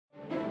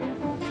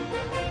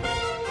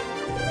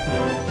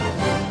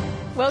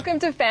Welcome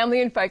to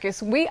Family in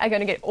Focus. We are going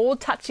to get all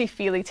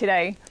touchy-feely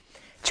today.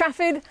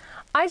 Trafford,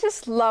 I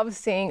just love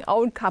seeing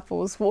old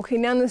couples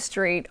walking down the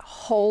street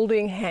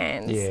holding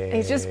hands. Yeah.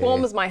 It just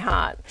warms my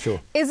heart.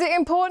 Sure. Is it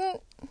important?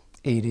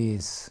 It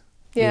is.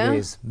 Yeah? It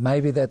is.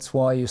 Maybe that's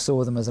why you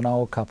saw them as an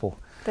old couple.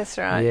 That's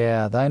right.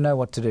 Yeah, they know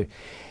what to do.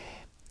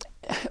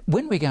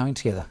 When we're going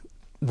together,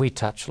 we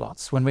touch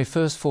lots. When we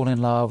first fall in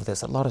love,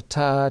 there's a lot of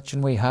touch,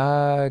 and we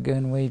hug,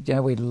 and we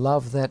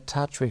love that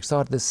touch. We're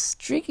excited. The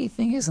tricky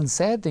thing is, and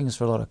sad things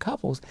for a lot of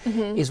couples,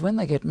 is when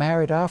they get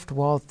married after a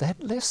while,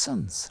 that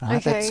lessens.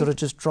 Right? Okay. That sort of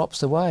just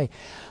drops away.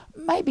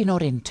 Maybe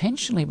not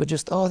intentionally, but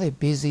just, they're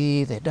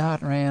busy, they're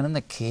darting around, and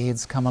the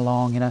kids come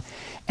along,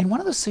 And one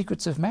of the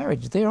secrets of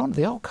marriage, the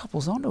old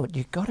couple's onto it.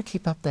 You've got to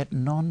keep up that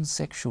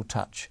non-sexual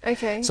touch.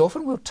 Okay. So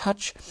often we'll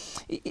touch.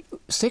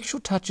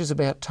 Sexual touch is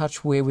about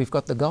touch where we've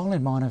got the goal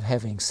in mind of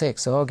having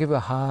sex. So I'll give a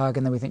hug,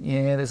 and then we think,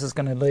 this is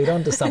going to lead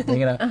on to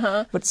something,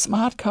 But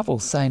smart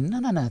couples say,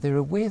 no. They're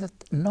aware that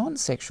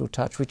non-sexual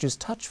touch, which is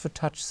touch for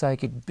touch's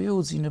sake, it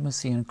builds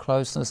intimacy and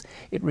closeness.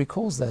 It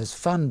recalls those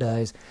fun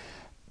days.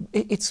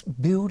 It's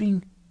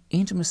building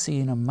intimacy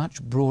in a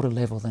much broader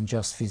level than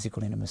just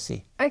physical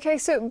intimacy. Okay,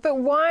 but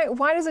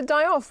why does it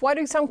die off? Why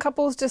do some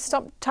couples just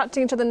stop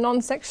touching each other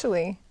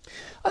non-sexually?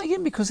 I think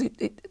again because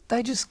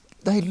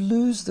they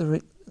lose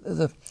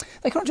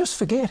they can't just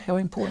forget how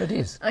important it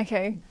is.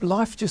 Okay.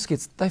 Life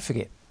just they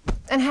forget.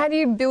 And how do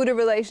you build a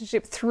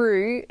relationship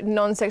through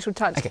non-sexual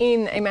touch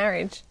in a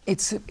marriage?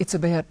 It's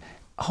about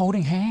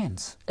holding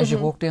hands as you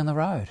walk down the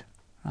road.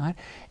 Right?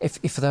 If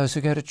for those who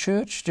go to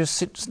church, just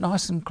sit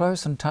nice and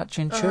close and touch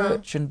in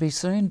church and be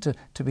seen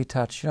to be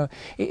touched.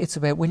 It's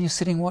about when you're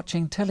sitting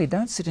watching telly,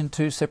 don't sit in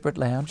two separate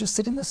lounges,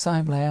 sit in the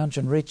same lounge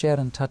and reach out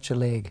and touch a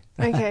leg.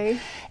 Okay.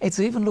 It's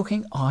even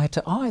looking eye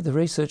to eye. The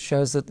research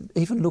shows that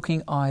even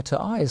looking eye to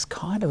eye is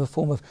kind of a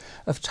form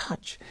of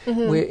touch,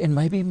 and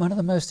maybe one of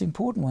the most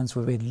important ones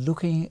where we're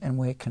looking and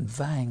we're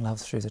conveying love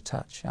through the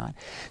touch. Right?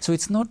 So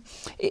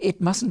it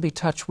mustn't be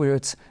touch where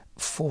it's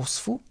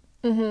forceful.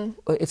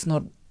 It's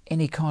not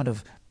any kind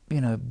of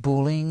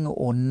bullying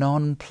or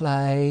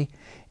non-play.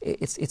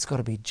 It's got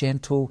to be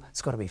gentle.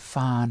 It's got to be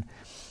fun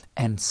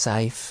and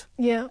safe.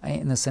 Yeah.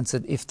 In the sense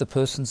that if the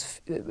person's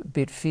a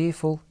bit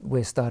fearful,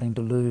 we're starting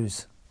to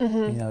lose.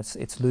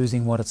 It's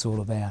losing what it's all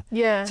about.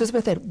 Yeah. So it's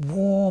about that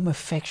warm,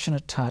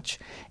 affectionate touch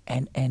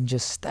and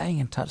just staying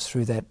in touch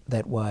through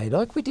that way,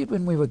 like we did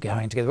when we were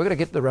going together. We've got to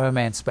get the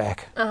romance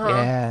back.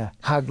 Yeah.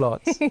 Hug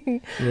lots.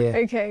 Yeah.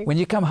 Okay. When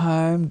you come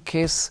home,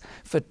 kiss,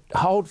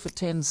 hold for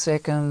 10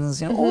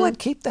 seconds, all that,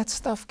 keep that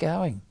stuff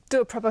going.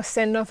 Do a proper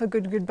send-off, a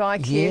good goodbye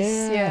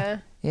kiss. Yeah.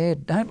 Yeah,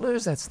 don't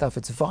lose that stuff.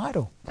 It's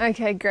vital.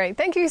 Okay, great.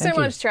 Thank you so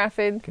much,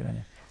 Trafford. Good on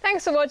you.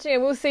 Thanks for watching,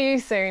 and we'll see you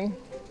soon.